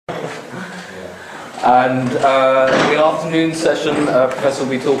And in the afternoon session, Professor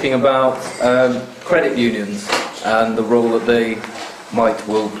will be talking about credit unions and the role that they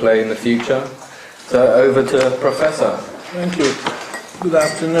will play in the future. So over to Professor. Thank you. Good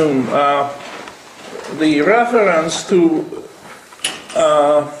afternoon. The reference to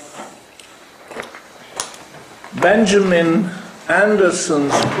Benjamin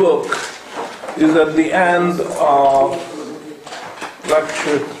Anderson's book is at the end of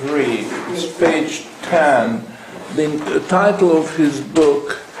lecture 3. It's page 10. The title of his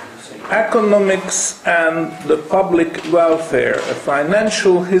book, Economics and the Public Welfare, A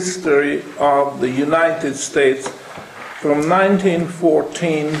Financial History of the United States from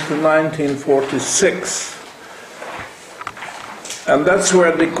 1914 to 1946. And that's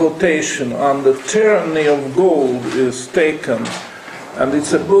where the quotation on the tyranny of gold is taken. And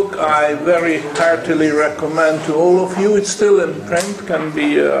it's a book I very heartily recommend to all of you. It's still in print, can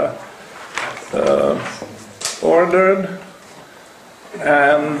be ordered.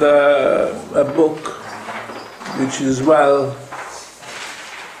 And a book which is well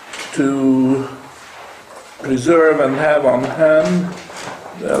to preserve and have on hand.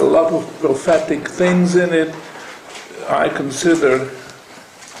 There are a lot of prophetic things in it. I consider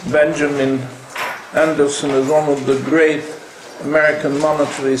Benjamin Anderson as one of the great American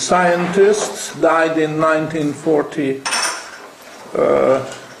monetary scientists, died in 1948.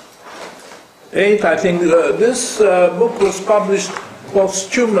 I think this book was published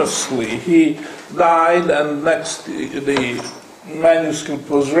posthumously. He died, and next the manuscript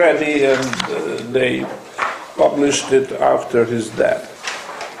was ready, and they published it after his death.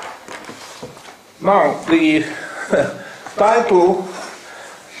 Now, the title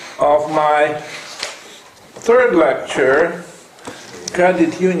of my third lecture,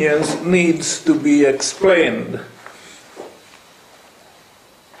 Credit Unions, needs to be explained.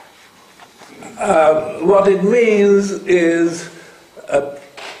 What it means is a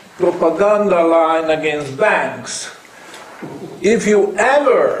propaganda line against banks. If you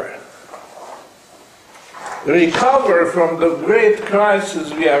ever recover from the great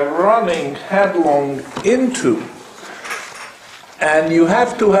crisis we are running headlong into, and you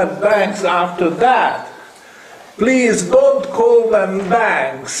have to have banks after that, please don't call them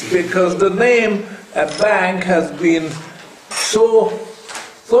banks, because the name a bank has been so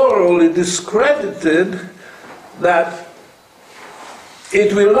thoroughly discredited that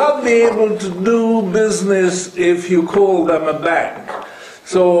it will not be able to do business if you call them a bank.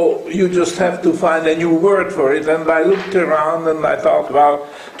 So you just have to find a new word for it. And I looked around and I thought, well,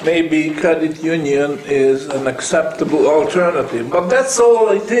 maybe credit union is an acceptable alternative. But that's all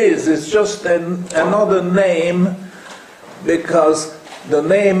it is. It's just another name, because the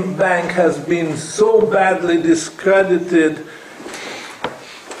name bank has been so badly discredited.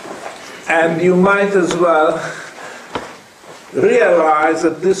 And you might as well realize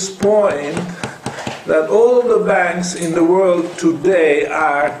at this point that all the banks in the world today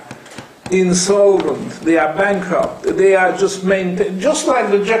are insolvent. They are bankrupt. They are just maintained, just like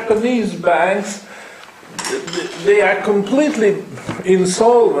the Japanese banks. They are completely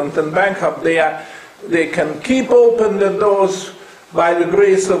insolvent and bankrupt. They can keep open the doors by the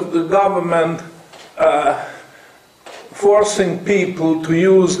grace of the government, forcing people to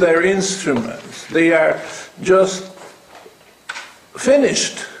use their instruments. They are just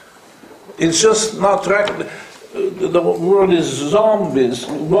finished. It's just not the word is zombies,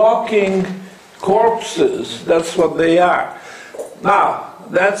 walking corpses. That's what they are. Now,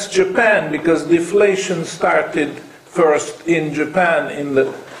 that's Japan, because deflation started first in Japan in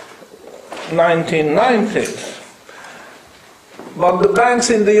the 1990s. But the banks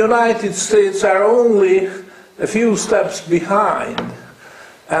in the United States are only a few steps behind.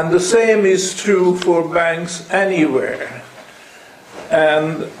 And the same is true for banks anywhere.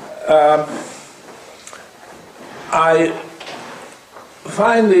 And I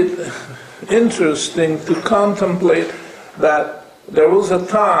find it interesting to contemplate that there was a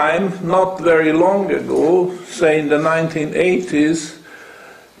time, not very long ago, say in the 1980s,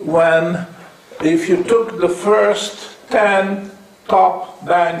 when if you took the first 10 top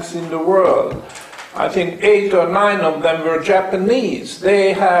banks in the world, I think 8 or 9 of them were Japanese.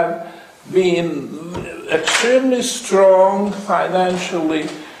 They have been extremely strong financially,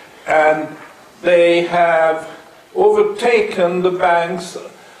 and they have overtaken the banks,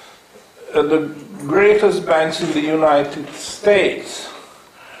 the greatest banks in the United States.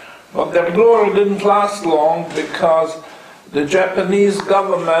 But their glory didn't last long, because the Japanese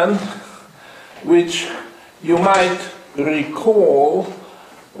government, which you might recall,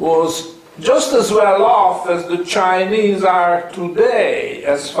 was just as well off as the Chinese are today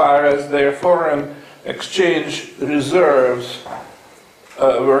as far as their foreign exchange reserves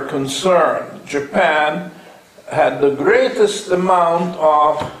were concerned. Japan had the greatest amount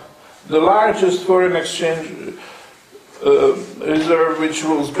of the largest foreign exchange reserve, which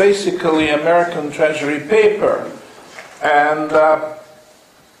was basically American Treasury paper. And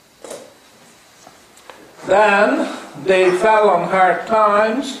then they fell on hard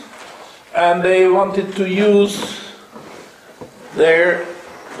times, and they wanted to use their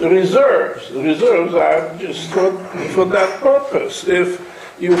reserves. Reserves are just for that purpose. If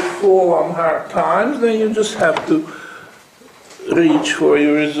you fall on hard times, then you just have to reach for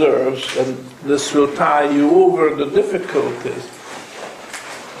your reserves, and this will tie you over the difficulties.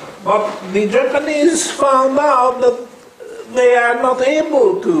 But the Japanese found out that they are not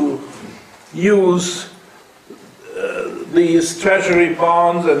able to use these treasury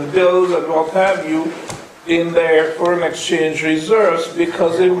bonds and bills and what have you in their foreign exchange reserves,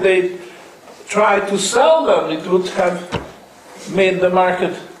 because if they tried to sell them, it would have made the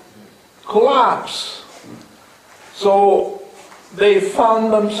market collapse. So they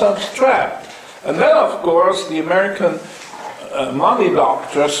found themselves trapped. And then, of course, the American money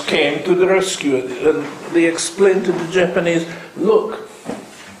doctors came to the rescue, and they explained to the Japanese, look,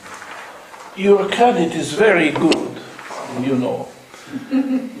 your credit is very good, you know,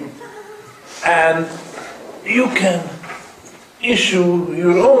 and you can issue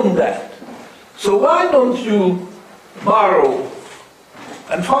your own debt. So why don't you borrow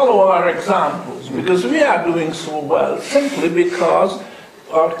and follow our examples? Because we are doing so well simply because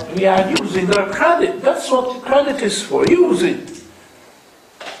we are using our credit. That's what credit is for, use it.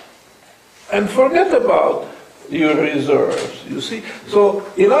 And forget about your reserves, you see. So,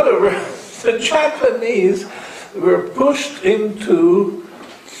 in other words, the Japanese were pushed into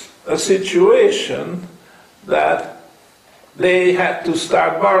a situation that they had to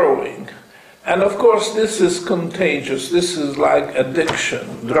start borrowing. And of course, this is contagious. This is like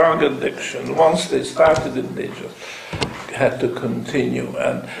addiction, drug addiction. Once they started it, they just had to continue.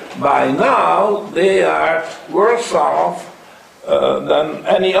 And by now, they are worse off than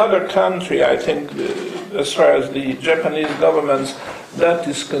any other country, I think, as far as the Japanese government's debt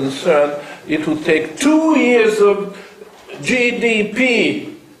is concerned. It would take 2 years of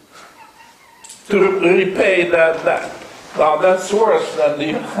GDP to repay that debt. Now, that's worse than the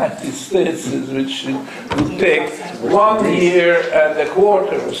United States, which would take 1 year and a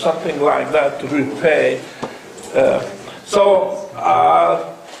quarter or something like that to repay.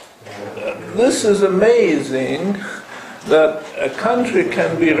 This is amazing that a country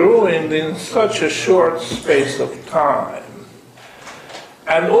can be ruined in such a short space of time.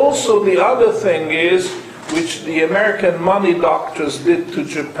 And also the other thing is, which the American money doctors did to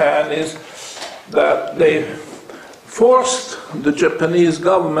Japan, is that they forced the Japanese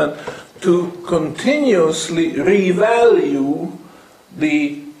government to continuously revalue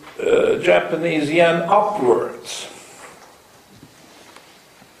the Japanese yen upwards.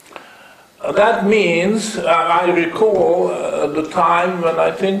 That means, I recall the time when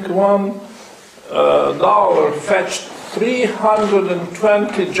I think $1 fetched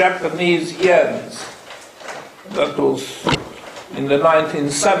 320 Japanese yens. That was in the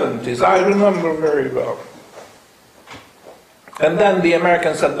 1970s. I remember very well. And then the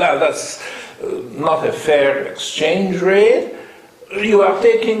Americans said, that's not a fair exchange rate. You are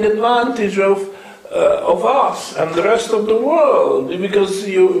taking advantage of us and the rest of the world because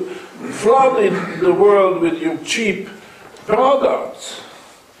you flooded the world with your cheap products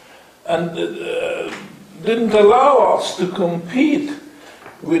and didn't allow us to compete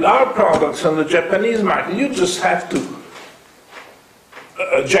with our products on the Japanese market. You just have to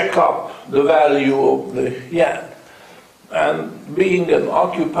jack up the value of the yen. And being an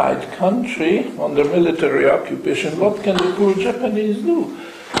occupied country under military occupation, what can the poor Japanese do?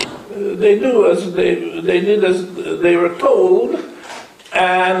 They do as they did as they were told,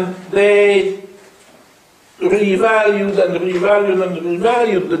 and they revalued and revalued and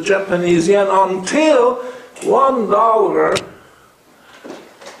revalued the Japanese yen until $1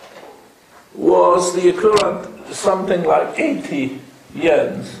 was the equivalent something like 80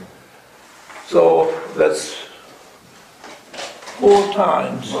 yens. So that's 4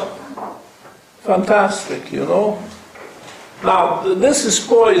 times. Fantastic, you know. Now, this is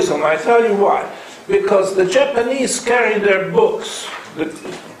poison, I tell you why. Because the Japanese carry their books, the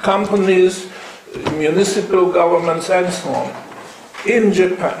companies, municipal governments, and so on, in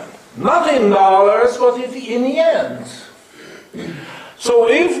Japan. Not in dollars, but in yens. So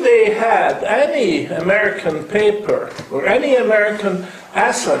if they had any American paper or any American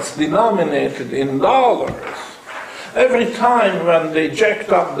assets denominated in dollars, every time when they jacked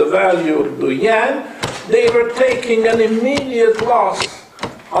up the value of the yen, they were taking an immediate loss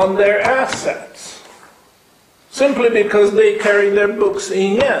on their assets, simply because they carry their books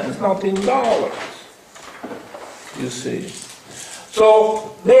in yen, not in dollars, you see.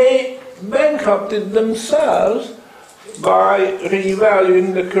 So they bankrupted themselves by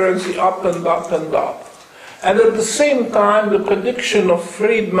revaluing the currency up and up and up. And at the same time, the prediction of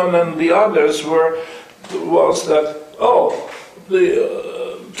Friedman and the others was that,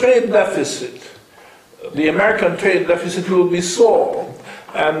 the trade deficit, the American trade deficit will be solved,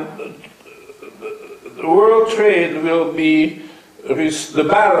 and the world trade will be, the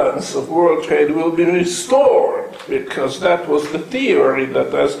balance of world trade will be restored, because that was the theory,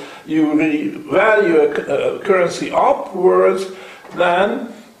 that as you revalue a currency upwards,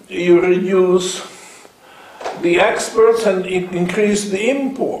 then you reduce the exports and increase the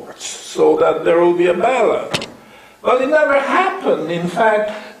imports, so that there will be a balance. Well, it never happened. In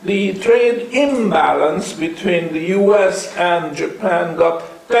fact, the trade imbalance between the US and Japan got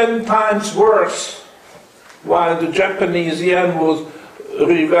 10 times worse, while the Japanese yen was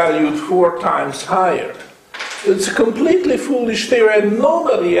revalued 4 times higher. It's a completely foolish theory, and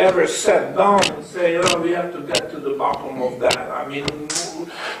nobody ever sat down and said, we have to get to the bottom of that. I mean,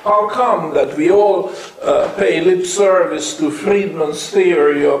 how come that we all pay lip service to Friedman's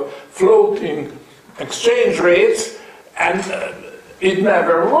theory of floating exchange rates, and it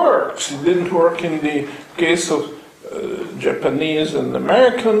never works? It didn't work in the case of Japanese and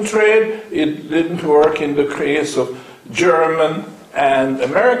American trade. It didn't work in the case of German and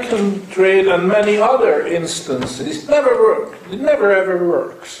American trade, and many other instances. It never worked. It never ever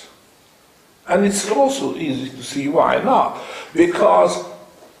works. And it's also easy to see why not. Because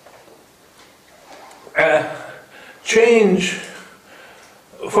change,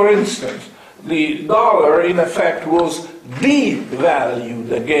 for instance, the dollar in effect was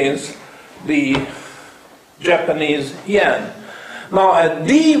devalued against the Japanese yen. Now, a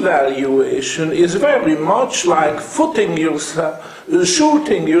devaluation is very much like shooting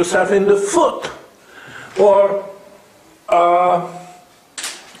yourself in the foot, or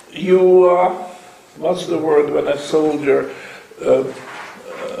what's the word when a soldier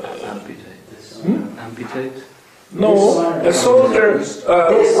amputate? Amputate? No, a soldier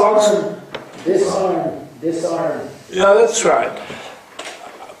disarm. Yeah, that's right.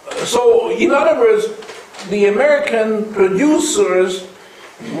 So, in other words, the American producers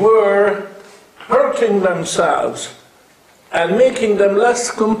were hurting themselves and making them less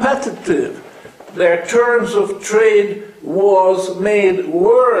competitive. Their terms of trade was made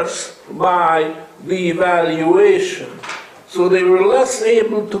worse by devaluation. So they were less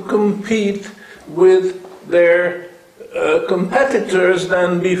able to compete with their competitors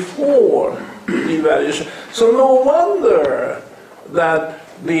than before devaluation. So no wonder that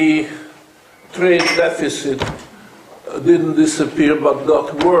the trade deficit didn't disappear but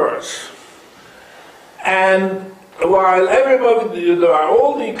got worse. And while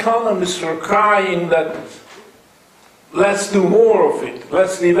all the economists were crying that let's do more of it,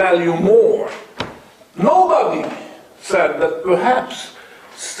 let's devalue more, nobody said that perhaps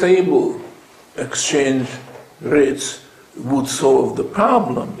stable exchange rates would solve the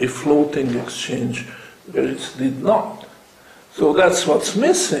problem if floating exchange rates did not. So that's what's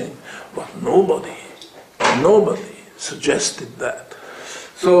missing. But nobody suggested that.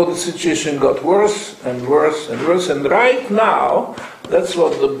 So the situation got worse and worse and worse. And right now, that's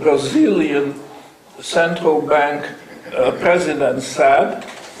what the Brazilian central bank president said,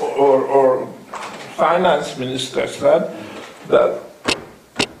 or finance minister said, that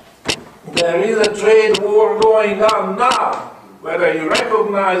there is a trade war going on now, whether you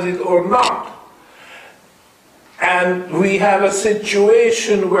recognize it or not. And we have a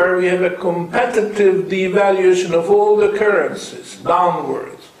situation where we have a competitive devaluation of all the currencies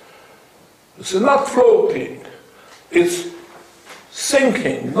downwards. It's not floating, it's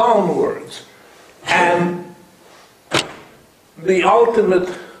sinking downwards. And the ultimate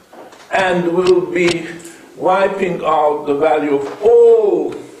end will be wiping out the value of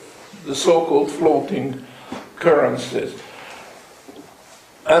all the so-called floating currencies.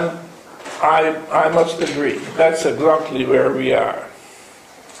 And I must agree, that's exactly where we are.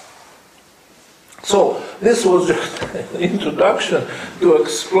 So this was just an introduction to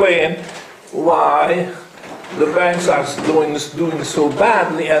explain why the banks are doing so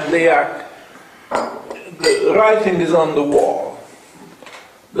badly, and the writing is on the wall.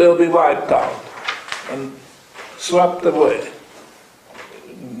 They'll be wiped out and swept away,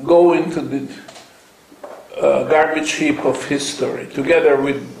 go into the garbage heap of history together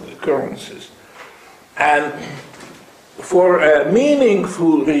with currencies. And for a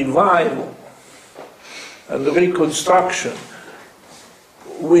meaningful revival and reconstruction,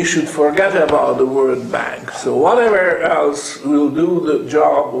 we should forget about the word bank. So whatever else will do the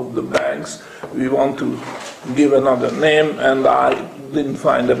job of the banks, we want to give another name, and I didn't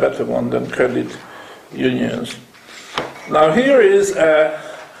find a better one than credit unions. Now here is a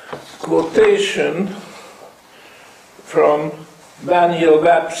quotation from Daniel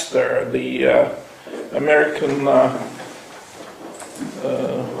Webster, the American,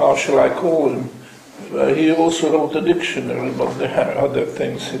 how shall I call him? He also wrote a dictionary, but there are other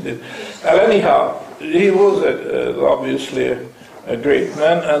things he did. Anyhow, he was obviously a great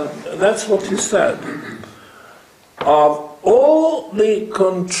man, and that's what he said. Of all the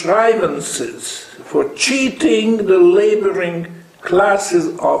contrivances for cheating the laboring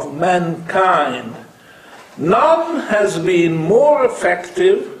classes of mankind, none has been more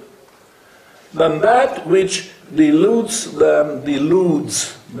effective than that which deludes them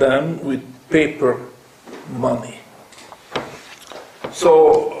with paper money.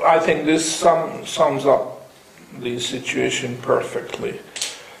 So I think this sums up the situation perfectly.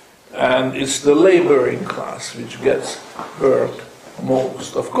 And it's the laboring class which gets hurt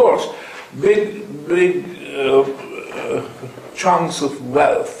most. Of course, big chunks of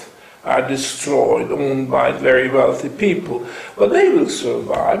wealth are destroyed, owned by very wealthy people. But they will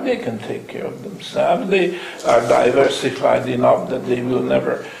survive, they can take care of themselves, they are diversified enough that they will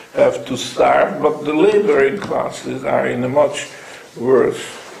never have to starve, but the laboring classes are in a much worse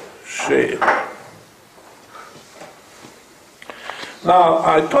shape. Now,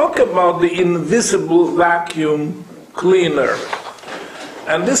 I talk about the invisible vacuum cleaner,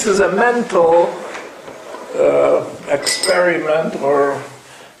 and this is a mental experiment, or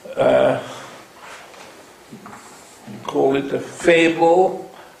call it a fable,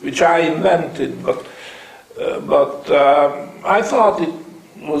 which I invented, but I thought it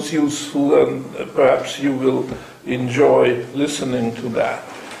was useful, and perhaps you will enjoy listening to that.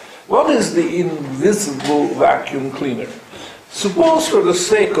 What is the invisible vacuum cleaner? Suppose, for the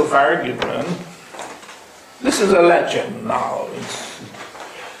sake of argument, this is a legend now,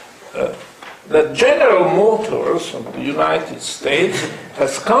 that General Motors of the United States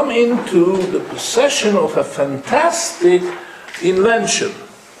has come into the possession of a fantastic invention,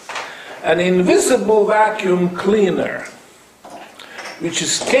 an invisible vacuum cleaner, which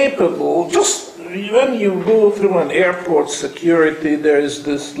is capable, just when you go through an airport security, there is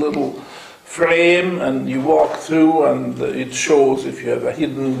this little frame, and you walk through and it shows if you have a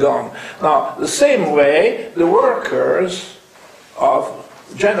hidden gun. Now, the same way, the workers of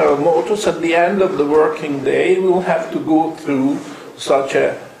General Motors at the end of the working day will have to go through such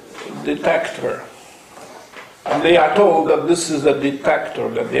a detector. And they are told that this is a detector,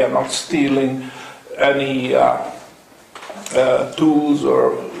 that they are not stealing any tools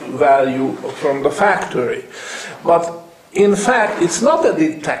or value from the factory. But in fact, it's not a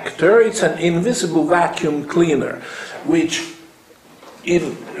detector, it's an invisible vacuum cleaner, which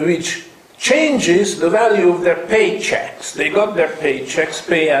changes the value of their paychecks. They got their paychecks,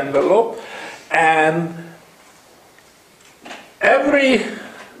 pay envelope, and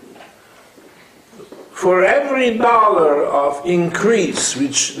for every dollar of increase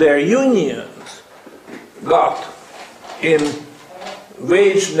which their unions got in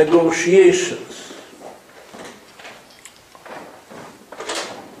wage negotiations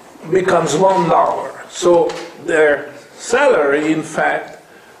becomes $1. So their salary, in fact,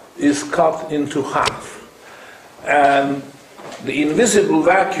 is cut into half. And the invisible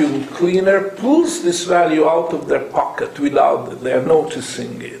vacuum cleaner pulls this value out of their pocket without their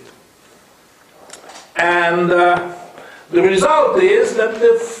noticing it. And the result is that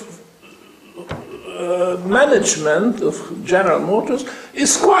the management of General Motors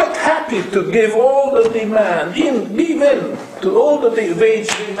is quite happy to give all the demand, give in to all the wage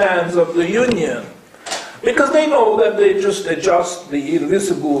demands of the union, because they know that they just adjust the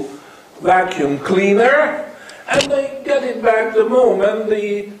invisible vacuum cleaner and they get it back the moment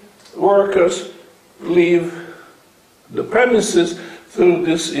the workers leave the premises through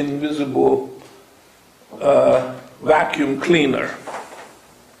this invisible vacuum cleaner.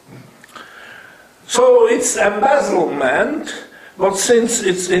 So it's embezzlement, but since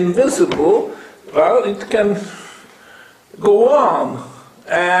it's invisible, well, it can go on,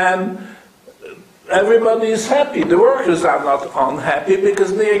 and everybody is happy. The workers are not unhappy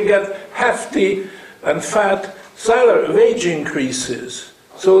because they get hefty and fat wage increases,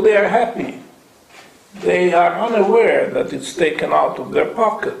 so they are happy. They are unaware that it's taken out of their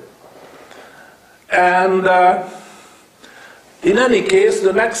pocket. And in any case,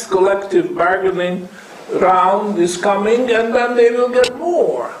 the next collective bargaining round is coming, and then they will get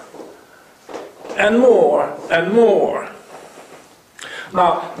more and more and more.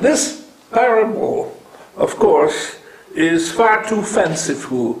 Now, this parable, of course, is far too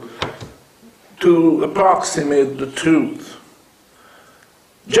fanciful to approximate the truth.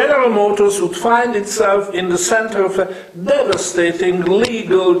 General Motors would find itself in the center of a devastating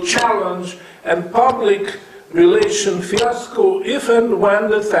legal challenge and public relation fiasco if and when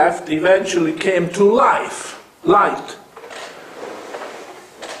the theft eventually came to light.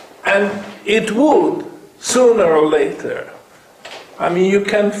 And it would, sooner or later. I mean, you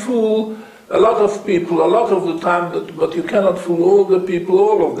can fool a lot of people a lot of the time, but you cannot fool all the people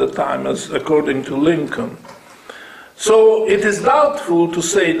all of the time, as according to Lincoln. So it is doubtful, to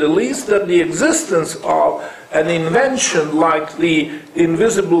say the least, that the existence of an invention like the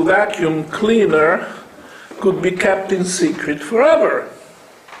invisible vacuum cleaner could be kept in secret forever.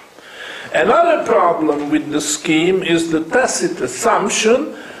 Another problem with the scheme is the tacit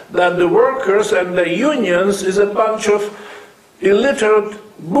assumption that the workers and the unions is a bunch of illiterate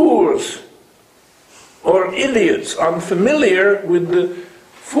boors or idiots unfamiliar with the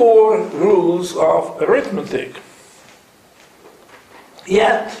 4 rules of arithmetic.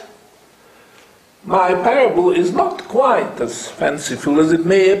 Yet, my parable is not quite as fanciful as it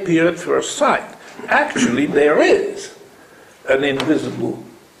may appear at first sight. Actually, there is an invisible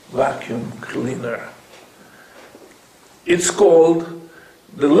vacuum cleaner. It's called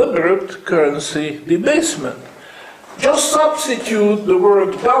deliberate currency debasement. Just substitute the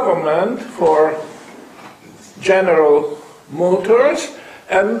word government for General Motors,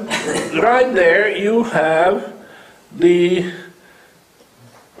 and right there you have the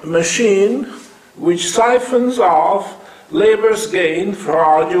machine which siphons off labor's gain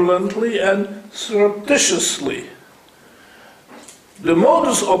fraudulently and surreptitiously. The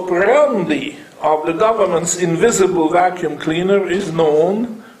modus operandi of the government's invisible vacuum cleaner is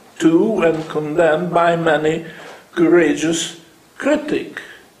known to and condemned by many courageous critics.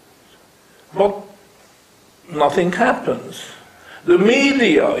 But nothing happens. The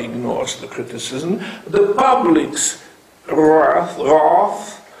media ignores the criticism. The public's wrath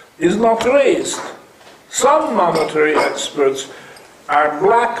is not raised. Some monetary experts are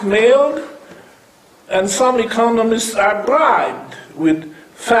blackmailed, and some economists are bribed with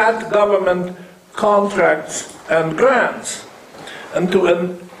fat government contracts and grants. And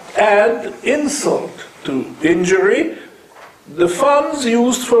to add insult to injury, the funds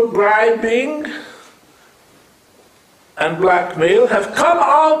used for bribing and blackmail have come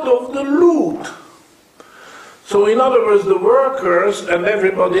out of the loot. So in other words, the workers and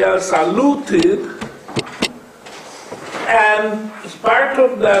everybody else are looted, and part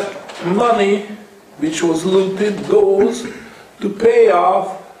of that money which was looted goes to pay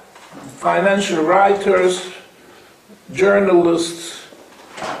off financial writers, journalists,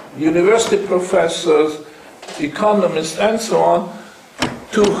 university professors, economists, and so on,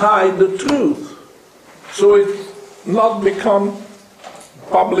 to hide the truth. So it's not become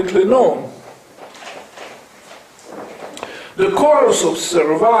publicly known. The chorus of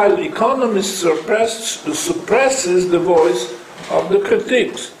servile economists suppresses the voice of the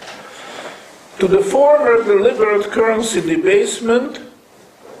critics. To the former deliberate currency debasement,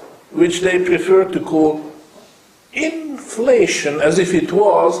 which they prefer to call inflation, as if it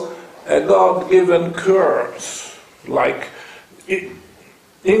was a God-given curse, like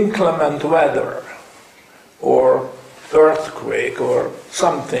inclement weather or earthquake or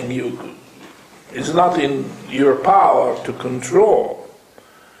something is not in your power to control.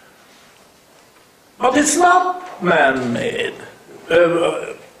 But it's not man-made.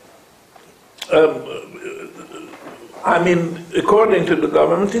 I mean, according to the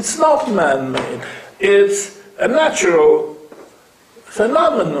government, it's not man-made. It's a natural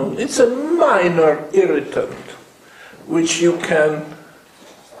phenomenon. It's a minor irritant, which you can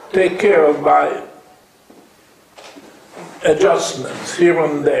take care of by adjustments here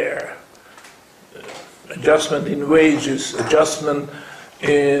and there. Adjustment in wages, adjustment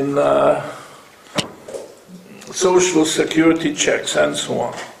in social security checks, and so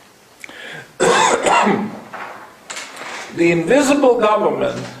on. The invisible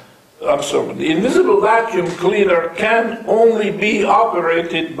the invisible vacuum cleaner can only be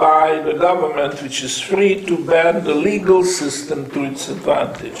operated by the government, which is free to bend the legal system to its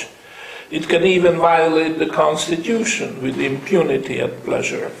advantage. It can even violate the Constitution with impunity at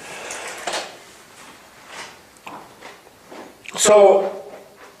pleasure. So,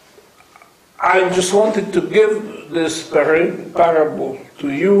 I just wanted to give this parable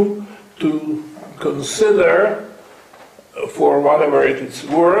to you to consider for whatever it is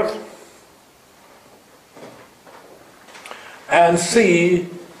worth. and see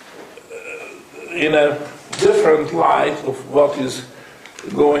in a different light of what is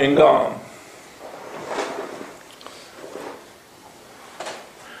going on.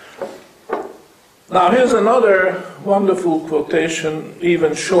 Now here's another wonderful quotation,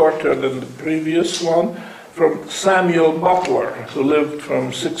 even shorter than the previous one, from Samuel Butler, who lived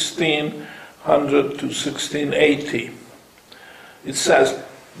from 1600 to 1680. It says,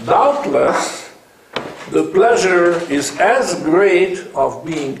 "Doubtless the pleasure is as great of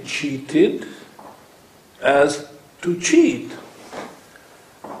being cheated as to cheat."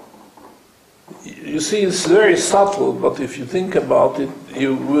 You see, it's very subtle, but if you think about it,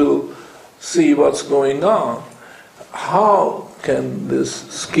 you will see what's going on. How can this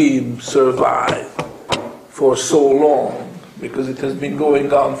scheme survive for so long? Because it has been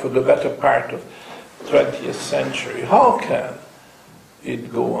going on for the better part of the 20th century. How can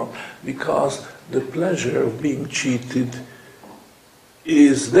it go on? Because the pleasure of being cheated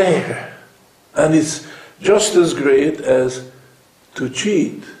is there, and it's just as great as to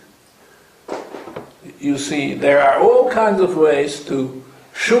cheat. You see, there are all kinds of ways to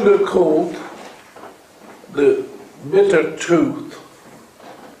sugarcoat the bitter truth.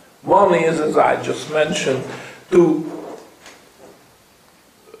 One is, as I just mentioned, to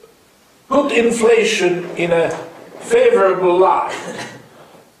put inflation in a favorable light.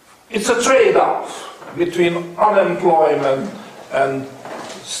 It's a trade-off between unemployment and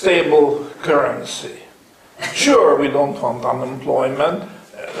stable currency. Sure, we don't want unemployment,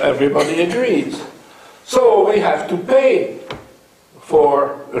 everybody agrees. So we have to pay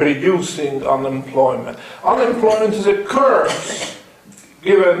for reducing unemployment. Unemployment is a curse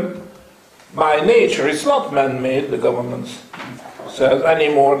given by nature. It's not man-made, the government says, any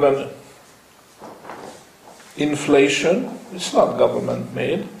more than inflation. It's not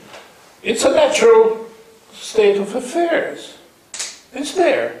government-made. It's a natural state of affairs. It's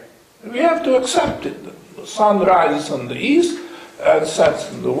there. We have to accept it. The sun rises on the east and sets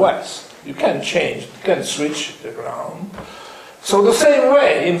in the west. You can't change it. You can't switch it around. So the same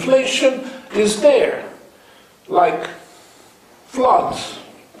way, inflation is there, like floods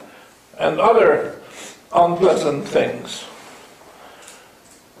and other unpleasant things.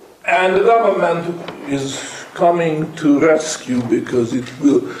 And the government is coming to rescue because it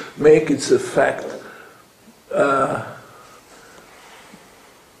will make its effect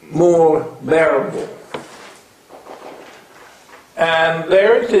more bearable. And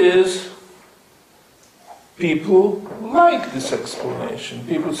there it is. People like this explanation.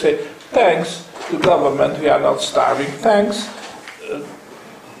 People say, thanks to government, we are not starving. Thank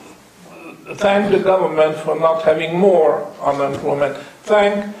the government for not having more unemployment.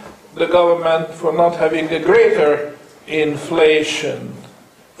 Thank the government for not having a greater inflation.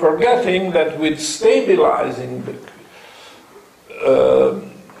 Forgetting that with stabilizing the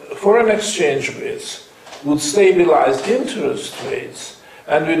foreign exchange rates, would stabilize interest rates,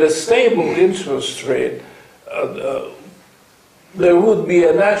 and with a stable interest rate, there would be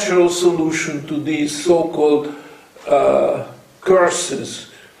a natural solution to these so-called curses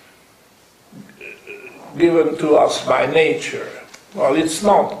given to us by nature. Well, it's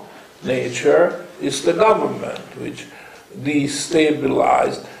not nature, it's the government which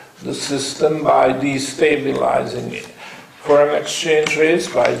destabilized the system by destabilizing foreign exchange rates,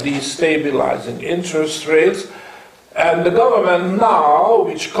 by destabilizing interest rates. And the government now,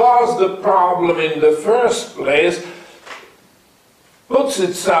 which caused the problem in the first place, puts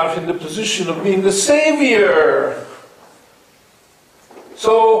itself in the position of being the savior.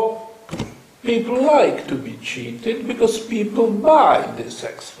 So people like to be cheated because people buy this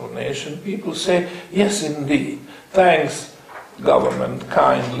explanation. People say, yes, indeed, thanks, government,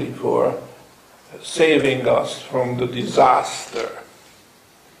 kindly for saving us from the disaster.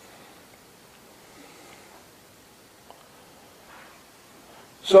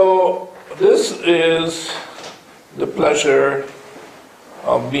 So this is the pleasure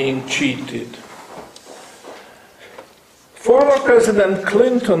of being cheated. Former President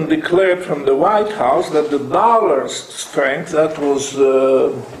Clinton declared from the White House that the dollar's strength, that was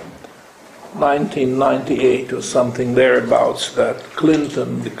 1998 or something thereabouts, that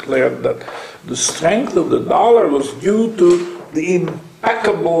Clinton declared that the strength of the dollar was due to the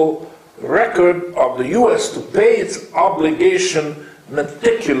impeccable record of the US to pay its obligation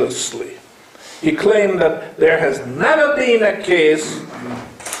meticulously. He claimed that there has never been a case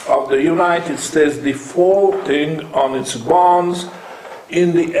of the United States defaulting on its bonds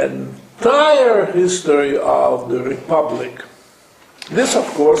in the entire history of the Republic. This, of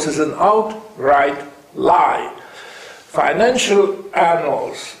course, is an outright lie. Financial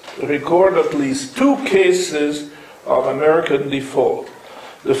annals record at least 2 cases of American default.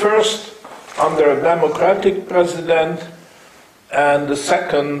 The first under a Democratic president, and the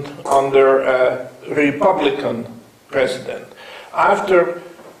second under a Republican president. After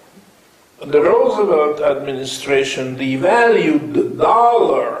the Roosevelt administration devalued the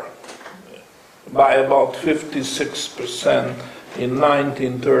dollar by about 56% in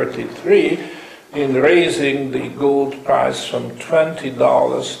 1933, in raising the gold price from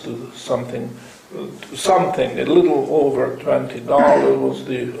 $20 to something a little over $20 was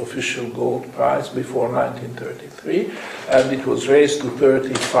the official gold price before 1933, and it was raised to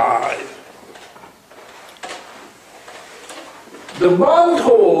 35. The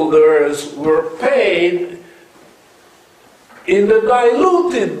bondholders were paid in the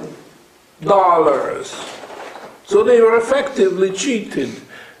diluted dollars, so they were effectively cheated,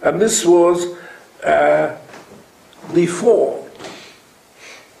 and this was default.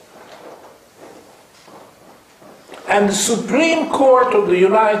 And the Supreme Court of the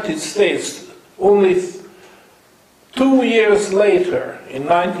United States, only 2 years later, in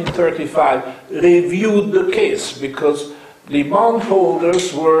 1935, reviewed the case because the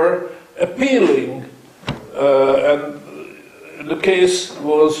bondholders were appealing, and the case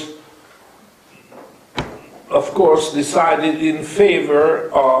was, of course, decided in favor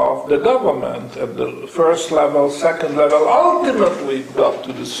of the government at the first level, second level. Ultimately, it got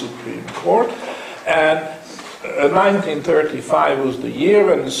to the Supreme Court, and 1935 was the year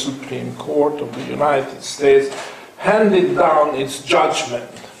when the Supreme Court of the United States handed down its judgment.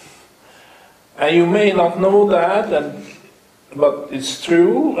 And you may not know that, but it's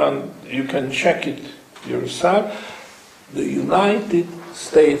true, and you can check it yourself. The United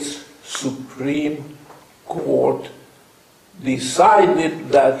States Supreme Court decided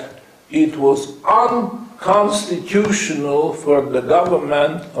that it was unconstitutional for the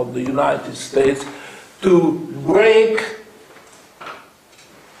government of the United States to break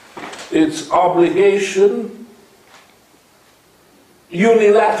its obligation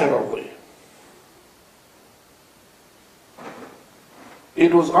unilaterally.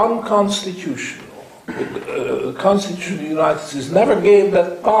 It was unconstitutional. The Constitution of the United States never gave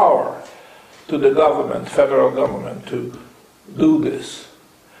that power to the government, federal government, to do this.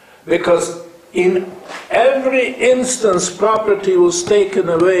 Because in every instance property was taken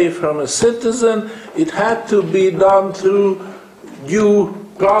away from a citizen, it had to be done through due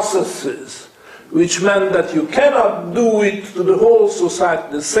processes, which meant that you cannot do it to the whole society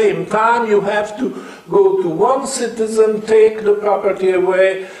at the same time. You have to go to one citizen, take the property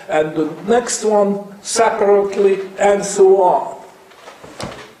away, and the next one separately, and so on.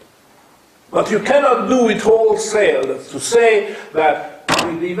 But you cannot do it wholesale. That's to say that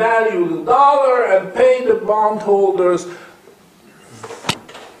we devalue the dollar and pay the bondholders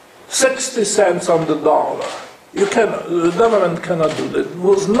 60 cents on the dollar. You cannot, the government cannot do that. It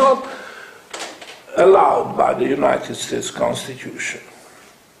was not allowed by the United States Constitution.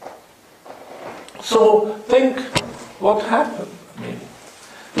 So think what happened. I mean,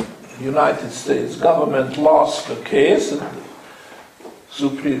 the United States government lost the case.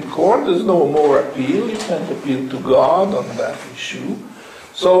 Supreme Court, there's no more appeal. You can't appeal to God on that issue.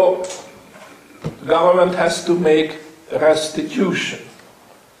 So the government has to make restitution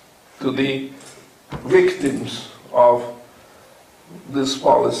to the victims of this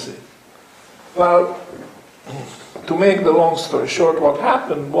policy. Well, to make the long story short, what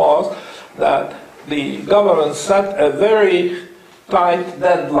happened was that the government set a very tight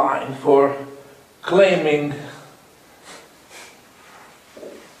deadline for claiming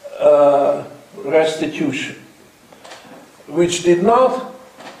restitution, which did not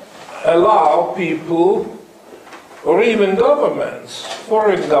allow people, or even governments,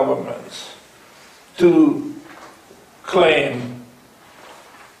 foreign governments, to claim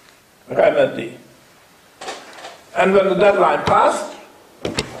remedy. And when the deadline passed,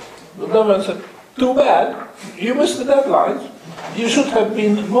 the government said, too bad, you missed the deadline, you should have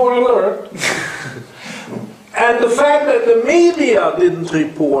been more alert. And the fact that the media didn't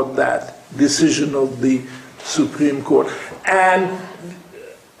report that decision of the Supreme Court, and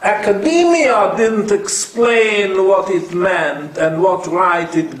academia didn't explain what it meant and what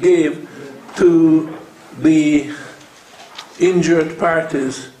right it gave to the injured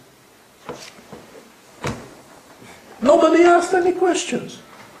parties, nobody asked any questions.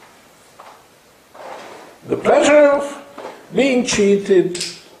 The pleasure of being cheated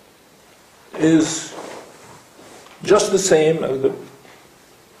is just the same as the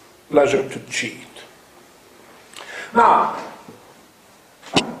pleasure to cheat. Now,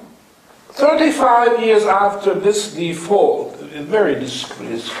 35 years after this default, a very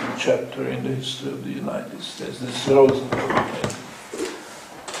disgraceful chapter in the history of the United States, this Roosevelt thing.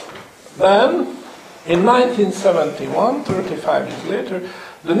 Then, in 1971, 35 years later,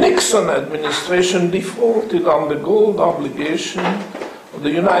 the Nixon administration defaulted on the gold obligation of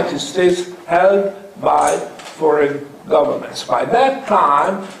the United States held by foreign governments. By that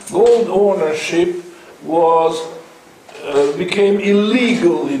time, gold ownership became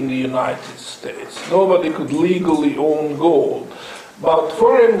illegal in the United States. Nobody could legally own gold. But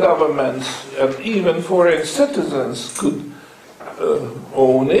foreign governments and even foreign citizens could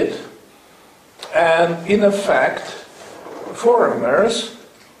own it. And in effect, foreigners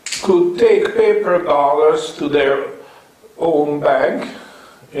could take paper dollars to their own bank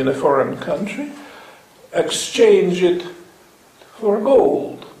in a foreign country, exchange it for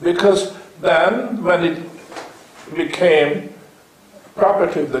gold. Because then, when it became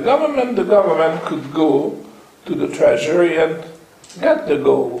property of the government could go to the treasury and get the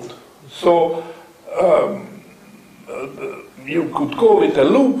gold. So you could call it a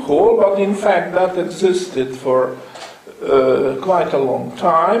loophole, but in fact that existed for quite a long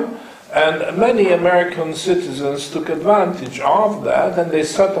time, and many American citizens took advantage of that, and they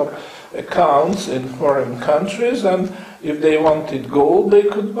set up accounts in foreign countries, and if they wanted gold, they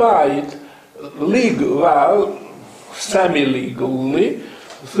could buy it semi-legally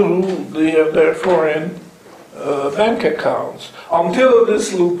through their foreign bank accounts, until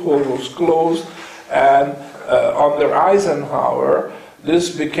this loophole was closed, and under Eisenhower, this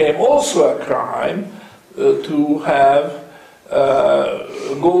became also a crime to have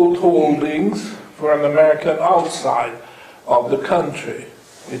gold holdings for an American outside of the country.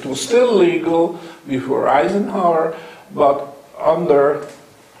 It was still legal before Eisenhower, but under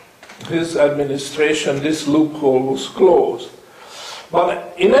his administration, this loophole was closed.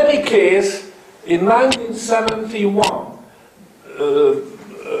 But in any case, in 1971,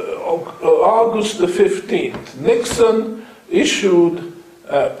 August the 15th, Nixon issued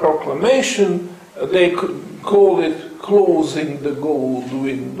a proclamation. They could call it closing the gold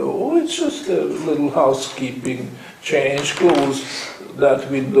window. It's just a little housekeeping change, close that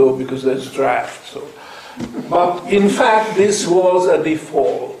window because there's draft. So. But in fact, this was a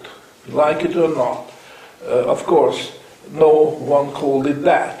default, like it or not. Of course, no one called it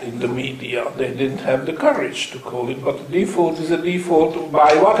that in the media. They didn't have the courage to call it, but the default is a default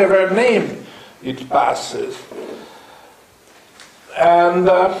by whatever name it passes. And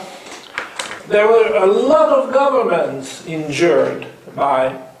there were a lot of governments injured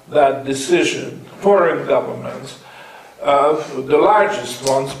by that decision, foreign governments, the largest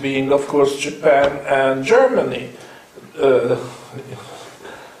ones being, of course, Japan and Germany.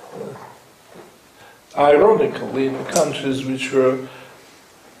 Ironically, in countries which were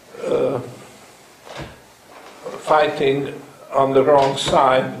fighting on the wrong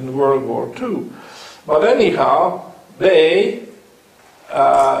side in World War II. But anyhow, the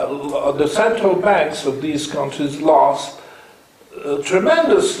central banks of these countries lost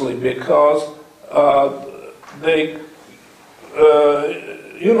tremendously because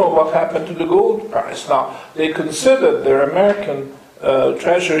you know what happened to the gold price. Now, they considered their American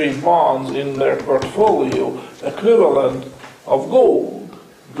treasury bonds in their portfolio equivalent of gold,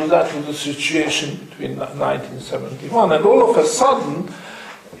 because that was the situation between 1971, and all of a sudden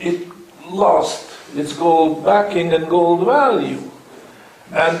it lost its gold backing and gold value,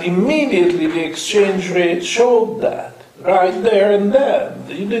 and immediately the exchange rate showed that right there and then.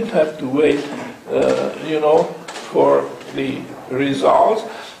 You didn't have to wait, for the results.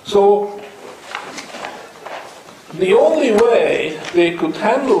 So the only way they could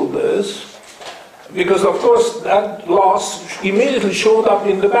handle this, because of course that loss immediately showed up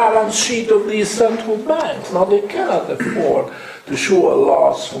in the balance sheet of these central banks. Now they cannot afford to show a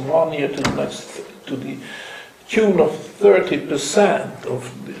loss from one year to the next to the tune of 30%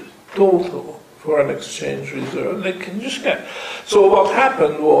 of the total foreign exchange reserve. They can just get. So what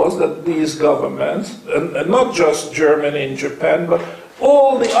happened was that these governments, and not just Germany and Japan, but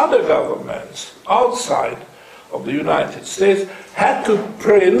all the other governments outside of the United States had to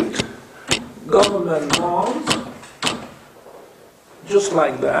print government bonds just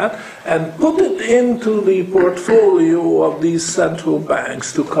like that and put it into the portfolio of these central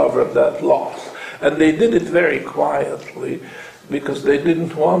banks to cover that loss. And they did it very quietly because they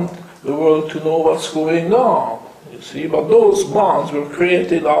didn't want the world to know what's going on, you see. But those bonds were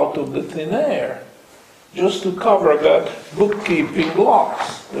created out of the thin air just to cover that bookkeeping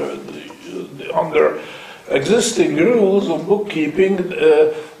loss. Under existing rules of bookkeeping,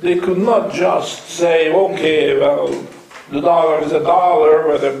 they could not just say, okay, well, the dollar is a dollar,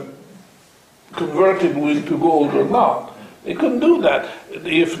 whether convertible into gold or not. They couldn't do that.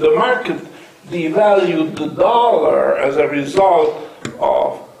 If the market devalued the dollar as a result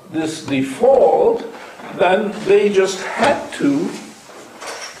of this default, then they just had to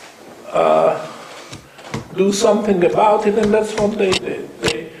do something about it, and that's what they did.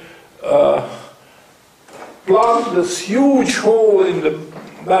 They plugged this huge hole in the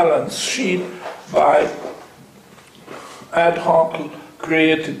balance sheet by ad hoc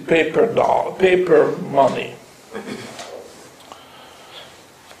created paper money.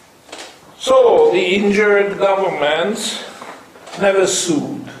 So the injured governments never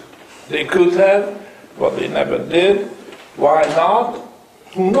sued. They could have, but they never did. Why not?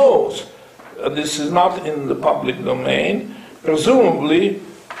 Who knows? This is not in the public domain. Presumably,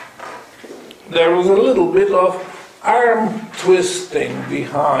 there was a little bit of arm twisting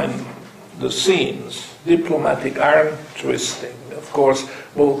behind the scenes, diplomatic arm twisting. Of course,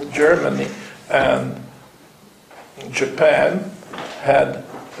 both Germany and Japan had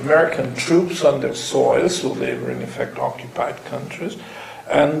American troops on their soil, so they were in effect occupied countries,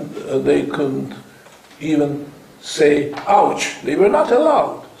 and they couldn't even say ouch. They were not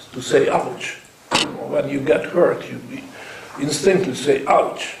allowed to say ouch. When you get hurt, you instinctively say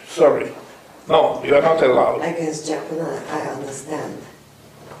ouch, sorry. No, you are not allowed. Against Japan, I understand.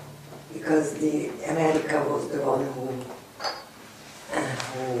 Because the America was the one who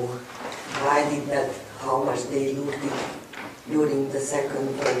guided that how much they looted during the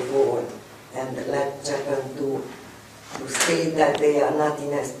Second World War, and led Japan to say that they are not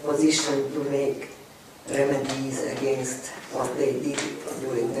in a position to make remedies against what they did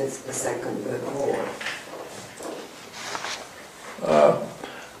during the Second World War.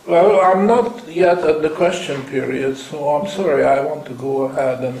 Well, I'm not yet at the question period, so I'm sorry, I want to go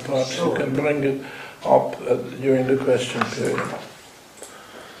ahead and perhaps you can bring it up during the question period.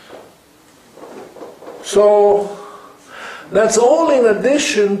 So, that's all in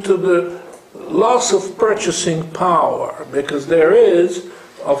addition to the loss of purchasing power, because there is,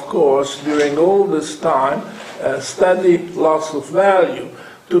 of course, during all this time, a steady loss of value,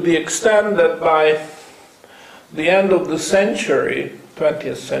 to the extent that by the end of the century,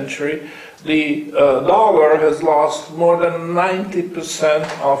 20th century, the dollar has lost more than 90%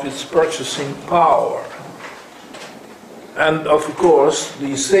 of its purchasing power. And of course,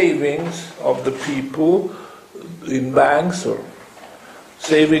 the savings of the people in banks or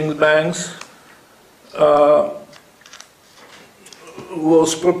savings banks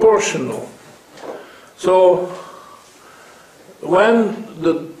was proportional. So when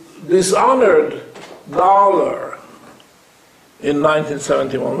the dishonored dollar in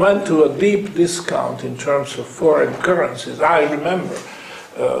 1971 went to a deep discount in terms of foreign currencies, I remember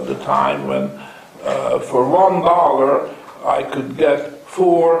the time when for $1 I could get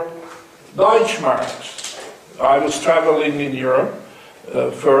 4 Deutschmarks. I was traveling in Europe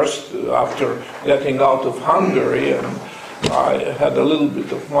first after getting out of Hungary, and I had a little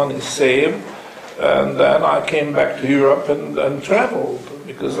bit of money saved, and then I came back to Europe and traveled,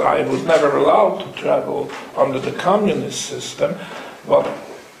 because I was never allowed to travel under the communist system.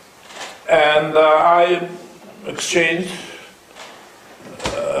 And I exchanged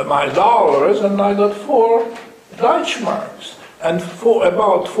my dollars, and I got 4 Deutschmarks and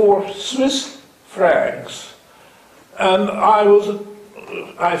about 4 Swiss francs, and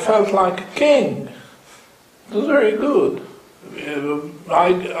I felt like a king. It was very good.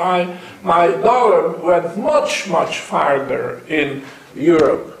 My dollar went much, much farther in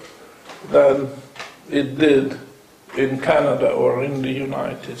Europe than it did in Canada or in the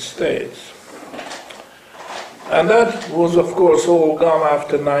United States. And that was, of course, all gone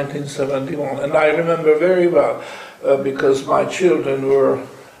after 1971. And I remember very well, because my children were,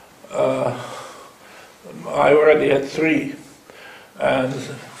 I already had 3, and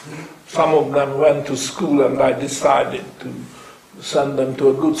some of them went to school, and I decided to send them to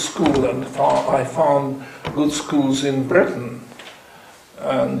a good school, and I found good schools in Britain.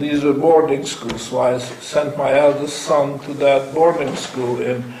 And these were boarding schools, so I sent my eldest son to that boarding school.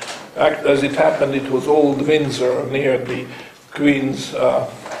 As it happened, it was Old Windsor, near the Queen's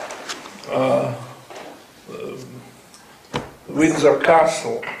Windsor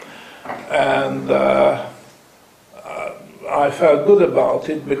Castle. And I felt good about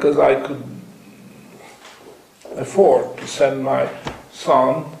it, because I could afford to send my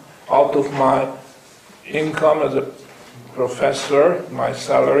son out of my income as a professor, my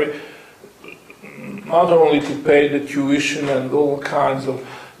salary, not only to pay the tuition and all kinds of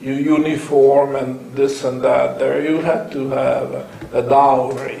uniform and this and that. There you had to have a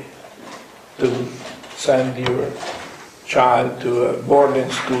dowry to send your child to a boarding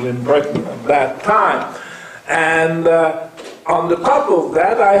school in Britain at that time. And on the top of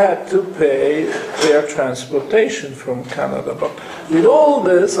that, I had to pay their transportation from Canada. But with all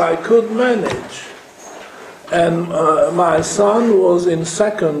this, I could manage. And my son was in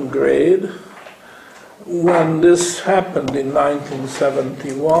second grade when this happened in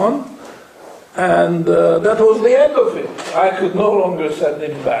 1971. And that was the end of it. I could no longer send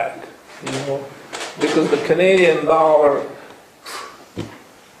him back, because the Canadian dollar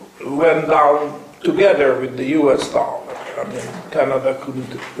went down together with the US dollar. I mean, Canada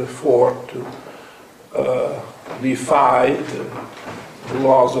couldn't afford to defy the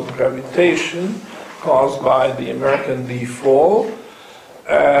laws of gravitation caused by the American default.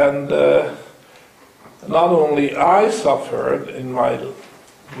 And not only I suffered in my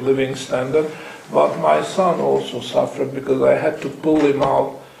living standard, but my son also suffered because I had to pull him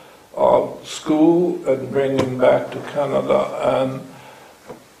out of school and bring him back to Canada. And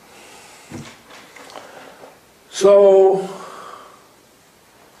so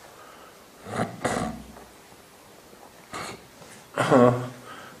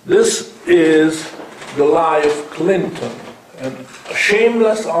this is the lie of Clinton, and a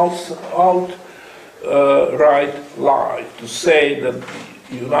shameless outright lie to say that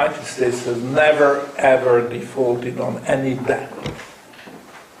the United States has never ever defaulted on any debt.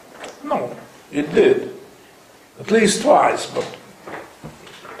 No, it did, at least twice, but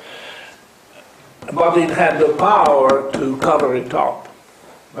it had the power to cover it up.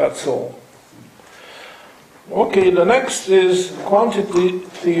 That's all. Okay, the next is quantity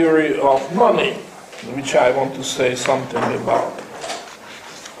theory of money, which I want to say something about.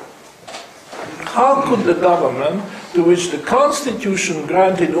 How could the government, to which the Constitution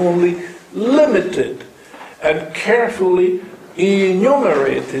granted only limited and carefully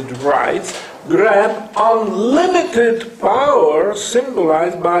enumerated rights, grab unlimited power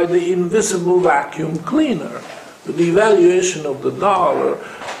symbolized by the invisible vacuum cleaner? The devaluation of the dollar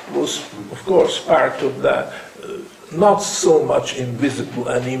was, of course, part of that. Not so much invisible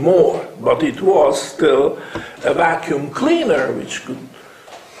anymore, but it was still a vacuum cleaner which could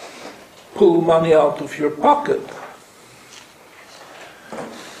pull money out of your pocket.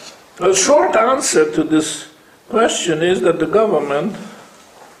 A short answer to this question is that the government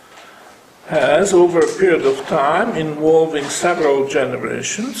has, over a period of time involving several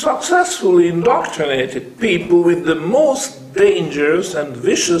generations, successfully indoctrinated people with the most dangerous and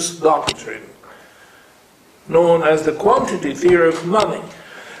vicious doctrine, known as the quantity theory of money.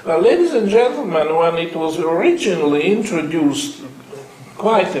 Now, ladies and gentlemen, when it was originally introduced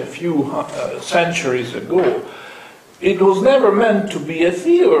quite a few centuries ago, it was never meant to be a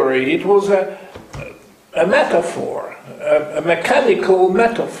theory. It was a metaphor, a mechanical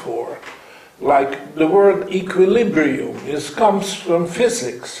metaphor. Like the word equilibrium comes from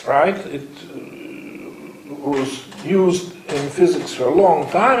physics, right? It was used in physics for a long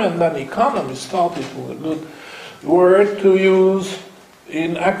time, and then economists thought it was a good word to use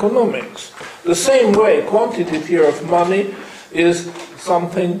in economics. The same way, quantity theory of money is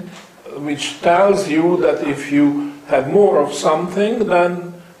something which tells you that if you have more of something,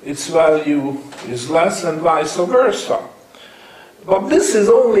 then its value is less, and vice versa. But this is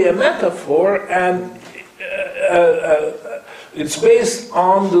only a metaphor, and it's based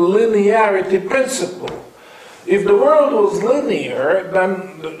on the linearity principle. If the world was linear,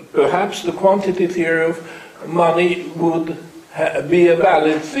 then perhaps the quantity theory of money would be a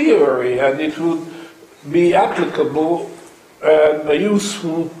valid theory, and it would be applicable and a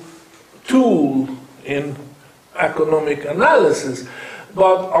useful tool in economic analysis.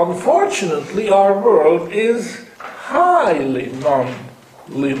 But unfortunately, our world is highly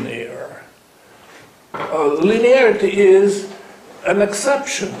non-linear. Linearity is an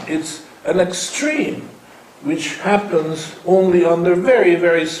exception. It's an extreme, which happens only under very,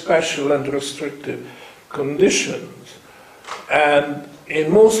 very special and restrictive conditions. And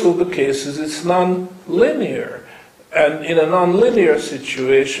in most of the cases, it's non-linear. And in a non-linear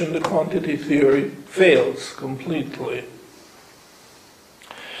situation, the quantity theory fails completely.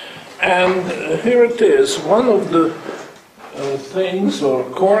 And here it is, one of the things or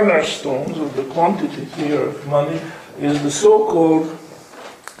cornerstones of the quantity theory of money is the so-called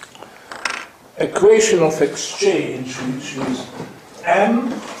equation of exchange, which is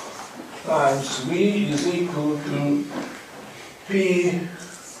M times V is equal to P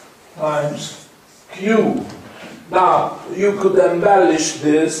times Q. Now, you could embellish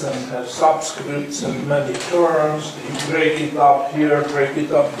this and have subscripts and many terms. You break it up here, break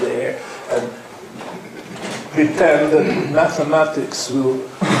it up there, and pretend that mathematics will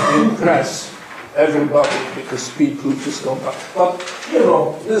impress everybody because people just don't. But, you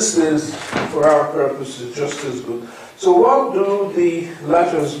know, this is, for our purposes, just as good. So what do the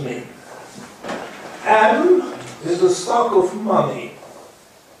letters mean? M is a stock of money.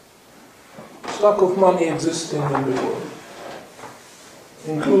 Stock of money existing in the world,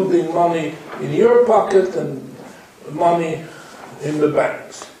 including money in your pocket and money in the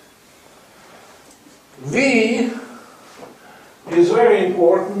banks. V is very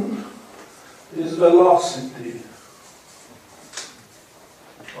important, is velocity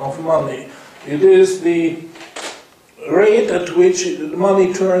of money. It is the rate at which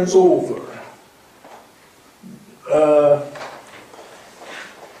money turns over.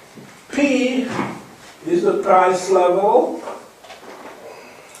 P is the price level,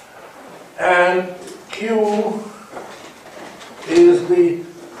 and Q is the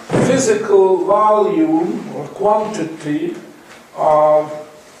physical volume or quantity of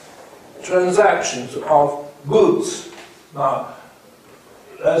transactions, of goods. Now,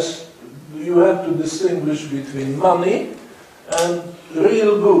 as you have to distinguish between money and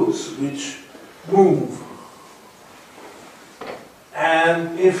real goods which move.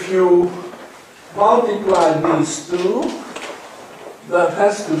 And if you multiply these two, that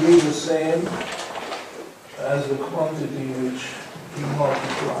has to be the same as the quantity which you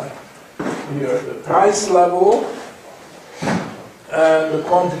multiply here, the price level and the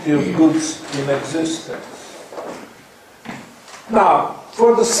quantity of goods in existence. Now,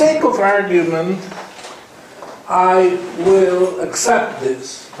 for the sake of argument, I will accept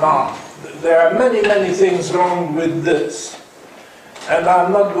this. Now, there are many, many things wrong with this, and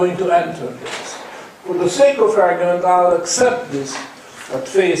I'm not going to enter this. For the sake of argument, I'll accept this at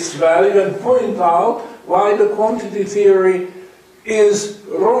face value and point out why the quantity theory is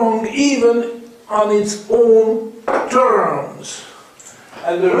wrong even on its own terms.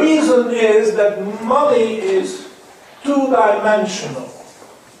 And the reason is that money is two-dimensional.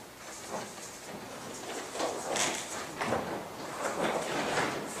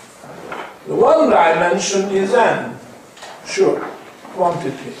 The one dimension is n, sure,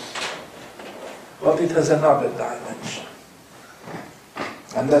 quantity, but it has another dimension,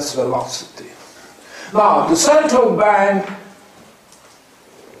 and that's velocity. Now, the central bank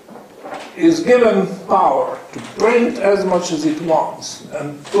is given power to print as much as it wants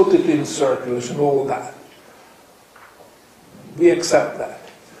and put it in circulation, all that. We accept that.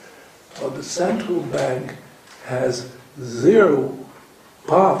 But the central bank has zero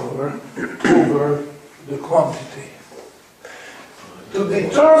power over the quantity. To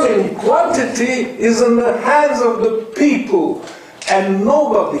determine quantity is in the hands of the people, and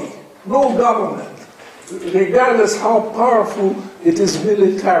nobody, no government, regardless how powerful it is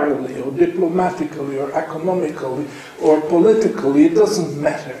militarily or diplomatically or economically or politically, it doesn't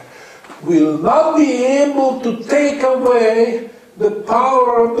matter, will not be able to take away the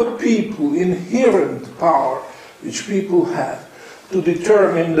power of the people, inherent power which people have to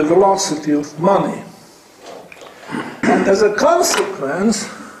determine the velocity of money. And as a consequence,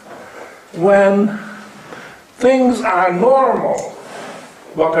 when things are normal,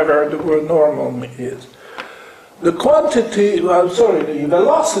 whatever the word normal is, the the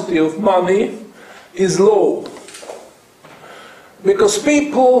velocity of money is low, because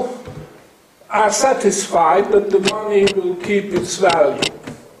people are satisfied that the money will keep its value.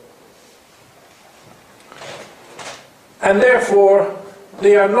 And therefore,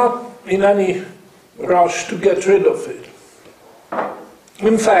 they are not in any rush to get rid of it.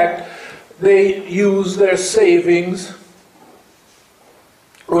 In fact, they use their savings,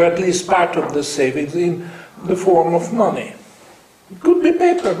 or at least part of the savings, in the form of money. It could be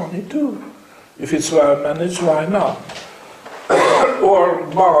paper money too. If it's well managed, why not? Or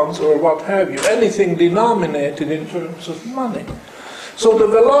bonds, or what have you. Anything denominated in terms of money. So the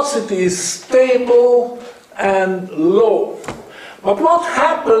velocity is stable and low. But what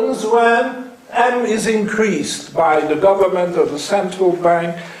happens when M is increased by the government or the central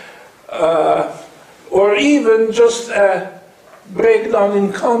bank, or even just a breakdown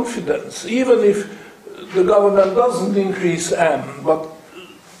in confidence, even if the government doesn't increase M, but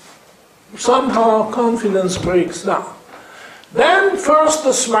somehow confidence breaks down. Then first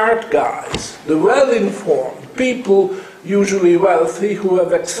the smart guys, the well-informed, people usually wealthy who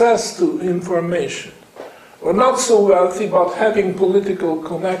have access to information, or not so wealthy but having political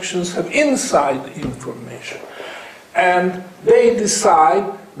connections, have inside information. And they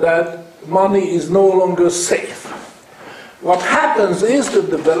decide that money is no longer safe. What happens is that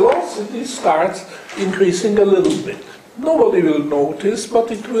the velocity starts increasing a little bit. Nobody will notice,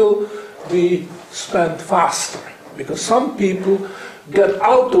 but it will be spent faster, because some people get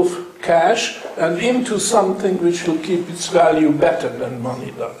out of cash and into something which will keep its value better than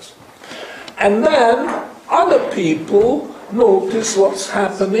money does. And then, Other people notice what's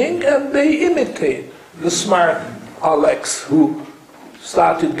happening and they imitate the smart Alex who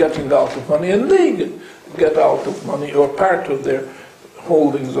started getting out of money, and they get out of money or part of their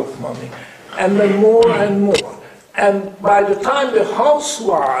holdings of money, and then more and more. And by the time the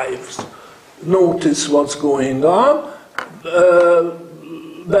housewives notice what's going on,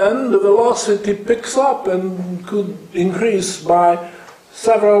 then the velocity picks up and could increase by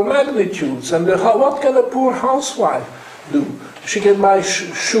several magnitudes. And what can a poor housewife do? She can buy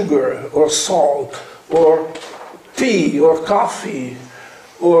sugar or salt or tea or coffee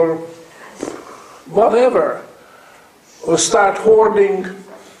or whatever, or start hoarding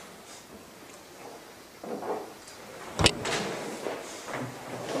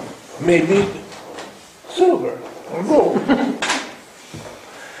maybe silver or gold.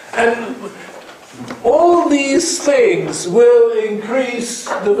 And all these things will increase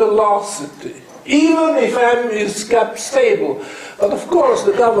the velocity, even if M is kept stable. But of course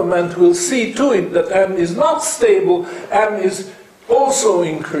the government will see to it that M is not stable, M is also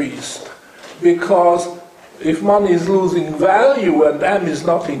increased. Because if money is losing value and M is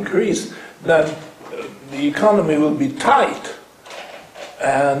not increased, then the economy will be tight.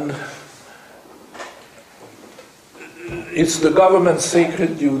 And it's the government's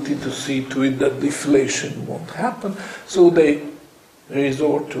sacred duty to see to it that deflation won't happen, so they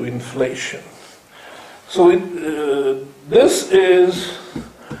resort to inflation. So this is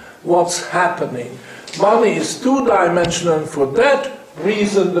what's happening. Money is two-dimensional, and for that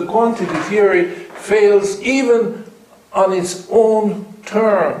reason the quantity theory fails even on its own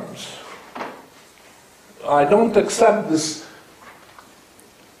terms. I don't accept this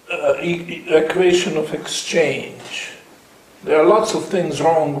equation of exchange. There are lots of things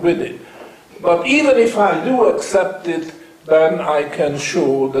wrong with it. But even if I do accept it, then I can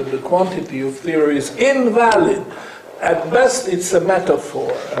show that the quantity of theory is invalid. At best, it's a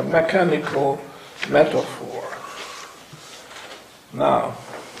metaphor, a mechanical metaphor. Now,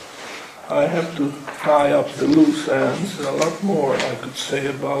 I have to tie up the loose ends. There's a lot more I could say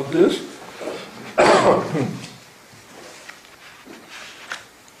about this.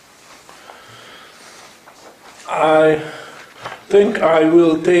 I think I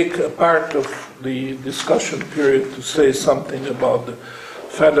will take a part of the discussion period to say something about the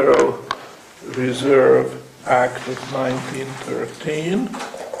Federal Reserve Act of 1913.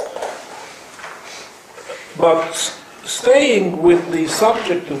 But staying with the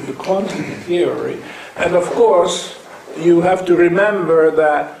subject of the quantity theory, and of course you have to remember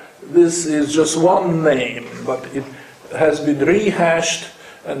that this is just one name, but it has been rehashed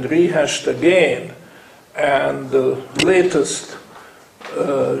and rehashed again. And the latest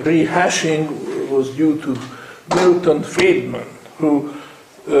rehashing was due to Milton Friedman, who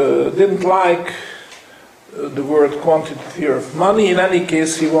didn't like the word quantity theory of money. In any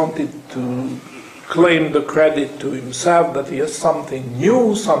case, he wanted to claim the credit to himself that he has something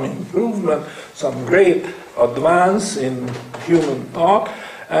new, some improvement, some great advance in human thought,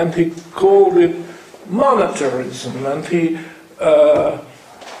 and he called it monetarism, and he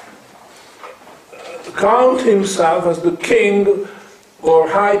count himself as the king or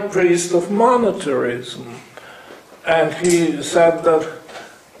high priest of monetarism. And he said that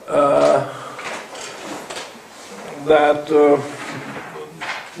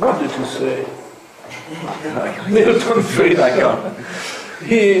what did he say? Milton Friedman.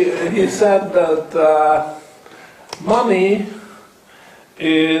 He said that money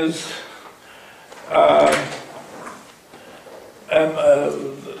is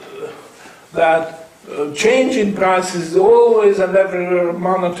that change in prices is always and everywhere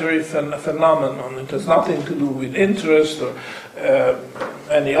monetary phenomenon. It has nothing to do with interest or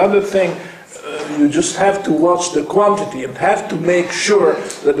any other thing. You just have to watch the quantity and have to make sure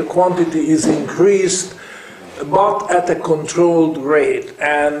that the quantity is increased, but at a controlled rate.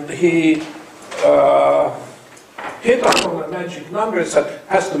 And he hit on a magic number. He said it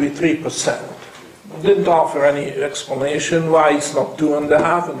has to be 3%. Didn't offer any explanation why it's not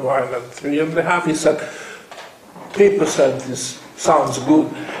 2.5 and why not 3.5. He said 3% sounds good.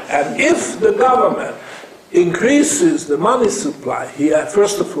 And if the government increases the money supply,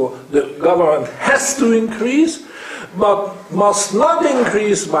 first of all, the government has to increase, but must not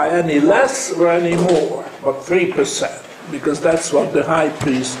increase by any less or any more, but 3%, because that's what the high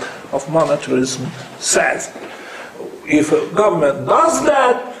priest of monetarism says. If a government does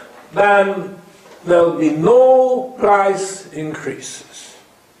that, then there will be no price increases.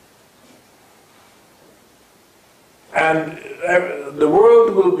 And the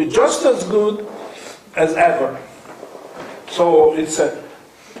world will be just as good as ever. So it's a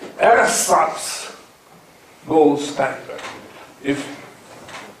ersatz gold standard,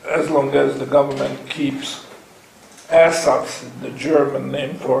 as long as the government keeps Ersatz, the German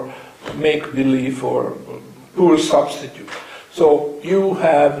name for make-believe or poor substitute. So you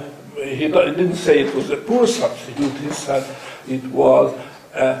have, he didn't say it was a poor substitute, he said it was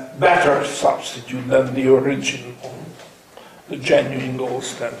a better substitute than the original, the genuine gold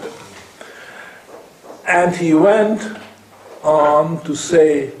standard. And he went on to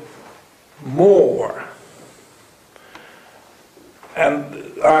say more.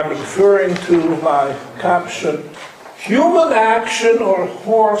 And I'm referring to my caption, human action or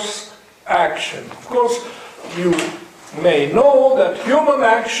horse action. Of course, you may know that Human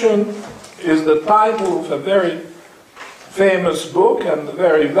Action is the title of a very famous book and a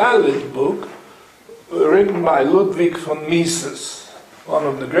very valid book written by Ludwig von Mises, one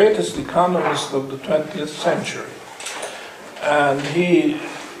of the greatest economists of the 20th century. And he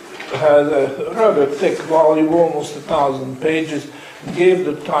has a rather thick volume, almost 1,000 pages, and gave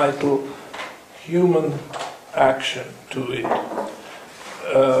the title Human Action to it.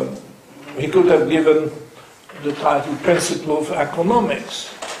 He could have given the title Principle of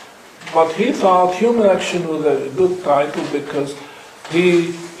Economics, but he thought Human Action was a good title because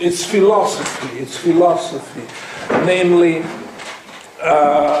it's philosophy. Namely,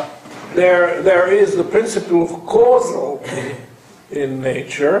 there is the principle of causality in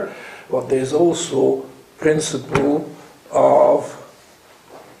nature, but there's also principle of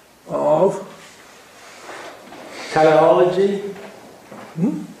Teleology?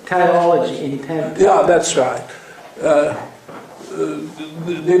 Teleology, intent. Yeah, that's right.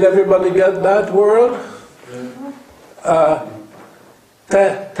 Did everybody get that word?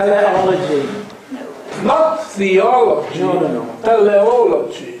 Teleology. Not theology. No.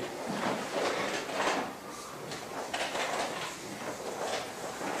 Teleology.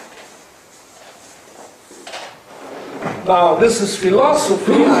 Now, this is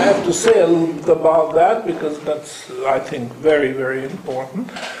philosophy. I have to say a little bit about that because that's, I think, very, very important.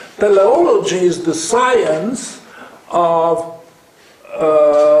 Teleology is the science of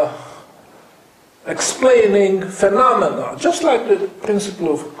explaining phenomena. Just like the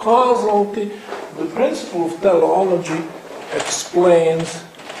principle of causality, the principle of teleology explains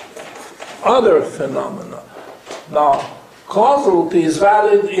other phenomena. Now, causality is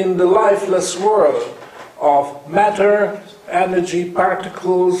valid in the lifeless world of matter, energy,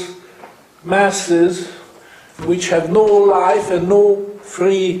 particles, masses, which have no life and no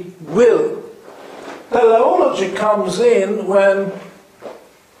free will. Teleology comes in when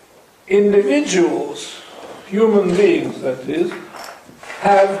individuals, human beings that is,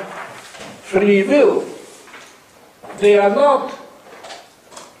 have free will. They are not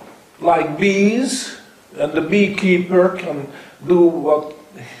like bees, and the beekeeper can do what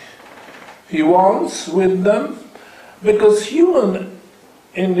he wants with them, because human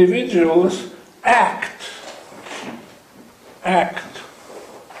individuals act.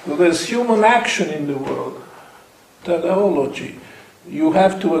 So there's human action in the world. Teleology. You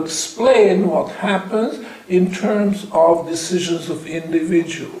have to explain what happens in terms of decisions of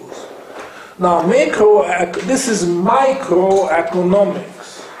individuals. Now, this is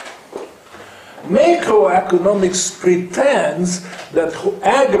microeconomics. Macroeconomics pretends that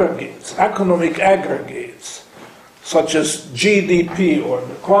economic aggregates, such as GDP or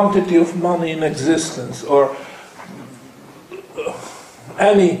the quantity of money in existence or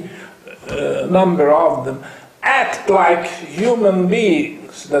any number of them, act like human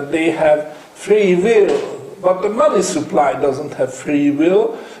beings, that they have free will. But the money supply doesn't have free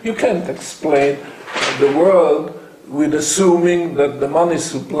will. You can't explain the world with assuming that the money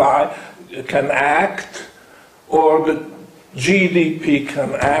supply can act, or the GDP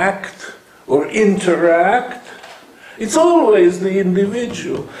can act, or interact. It's always the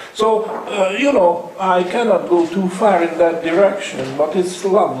individual. So, I cannot go too far in that direction, but it's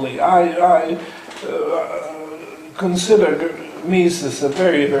lovely. I consider Mises a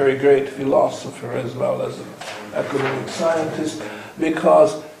very, very great philosopher as well as an economic scientist,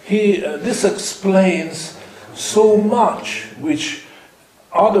 because this explains so much which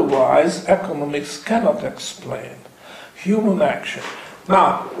otherwise economics cannot explain. Human action.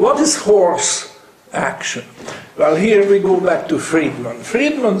 Now, what is horse action? Well, here we go back to Friedman.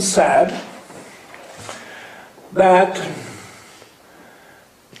 Friedman said that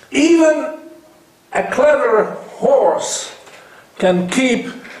even a clever horse can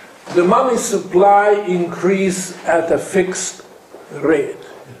keep the money supply increase at a fixed rate,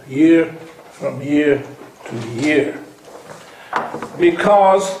 year from year to year.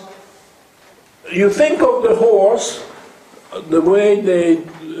 Because you think of the horse the way they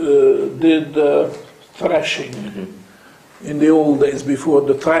did threshing in the old days, before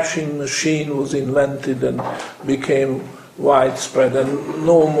the threshing machine was invented and became widespread, and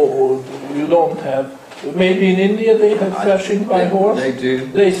no more, you don't have, maybe in India they have threshing by horse? They do.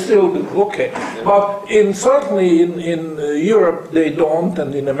 They still do, okay. But certainly in Europe they don't,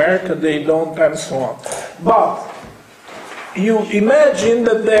 and in America they don't, and so on. But you imagine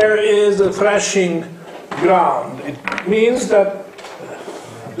that there is a threshing ground. It means that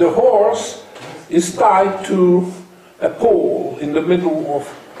the horse is tied to a pole in the middle of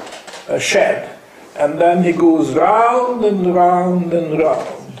a shed, and then he goes round and round and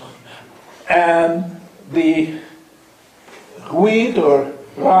round, and the wheat or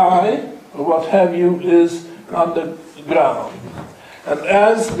rye or what have you is on the ground, and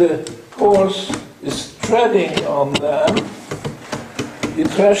as the horse is treading on them, he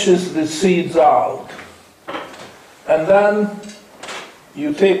threshes the seeds out, and then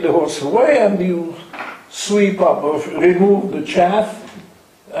you take the horse away and you sweep up or remove the chaff,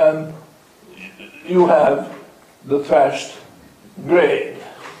 and you have the threshed grain.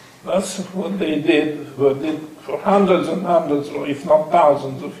 That's what they did for hundreds and hundreds, or if not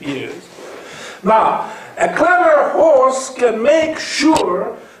thousands of years. Now, a clever horse can make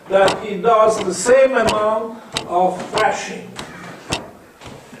sure that he does the same amount of threshing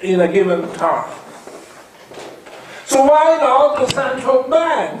in a given time. So why not the central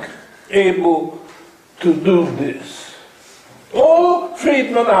bank able to do this? All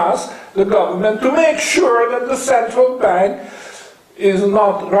Friedman asked the government to make sure that the central bank is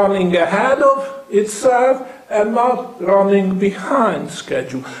not running ahead of itself and not running behind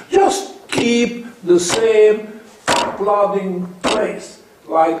schedule. Just keep the same plodding pace,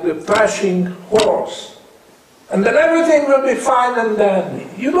 like the threshing horse. And then everything will be fine and dandy.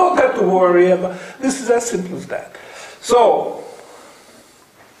 You don't have to worry about this. Is as simple as that. So,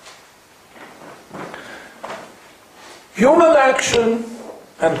 human action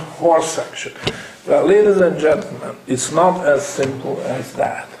and horse action. Well, ladies and gentlemen, it's not as simple as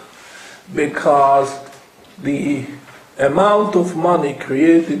that, because the amount of money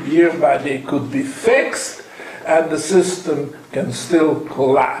created year by day could be fixed and the system can still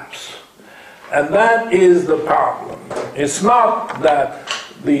collapse. And that is the problem. It's not that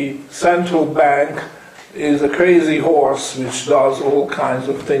the central bank is a crazy horse which does all kinds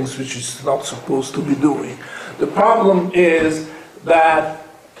of things which it's not supposed to be doing. The problem is that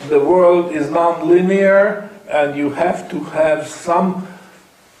the world is non-linear, and you have to have some,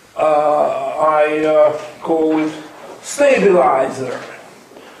 I call it, stabilizer.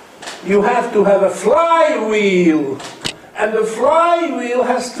 You have to have a flywheel, and the flywheel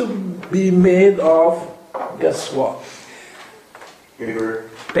has to be made of, guess what? Paper.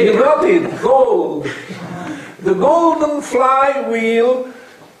 You got it, gold. The golden flywheel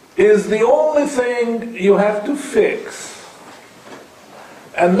is the only thing you have to fix.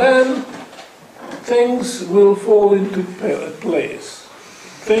 And then things will fall into place.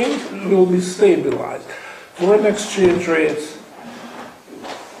 Things will be stabilized. Foreign exchange rates,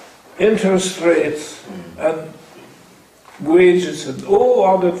 interest rates, and wages and all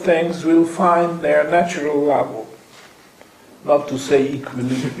other things will find their natural level, not to say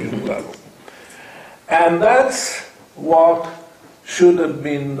equilibrium level. And that's what should have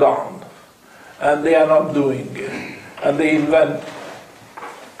been done. And they are not doing it. And they invent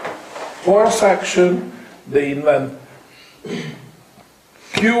horse action, they invent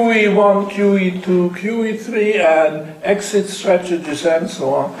QE1, QE2, QE3, and exit strategies and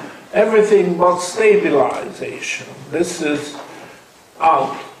so on. Everything but stabilization. This is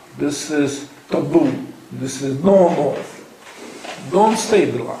out. This is taboo. This is normal. Don't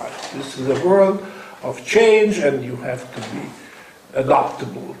stabilize. This is a world of change, and you have to be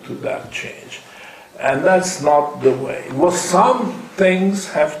adaptable to that change. And that's not the way. Well, some things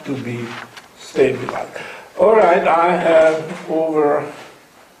have to be stabilized. All right, I've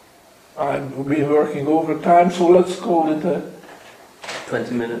been working overtime, so let's call it a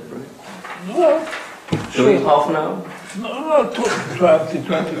 20-minute break. well, Shall we half an hour? no, 20,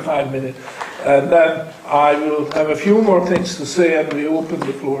 25 minutes. And then I will have a few more things to say, and we open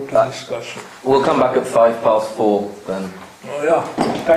the floor to discussion. We'll come back at 4:05 then. Oh, yeah.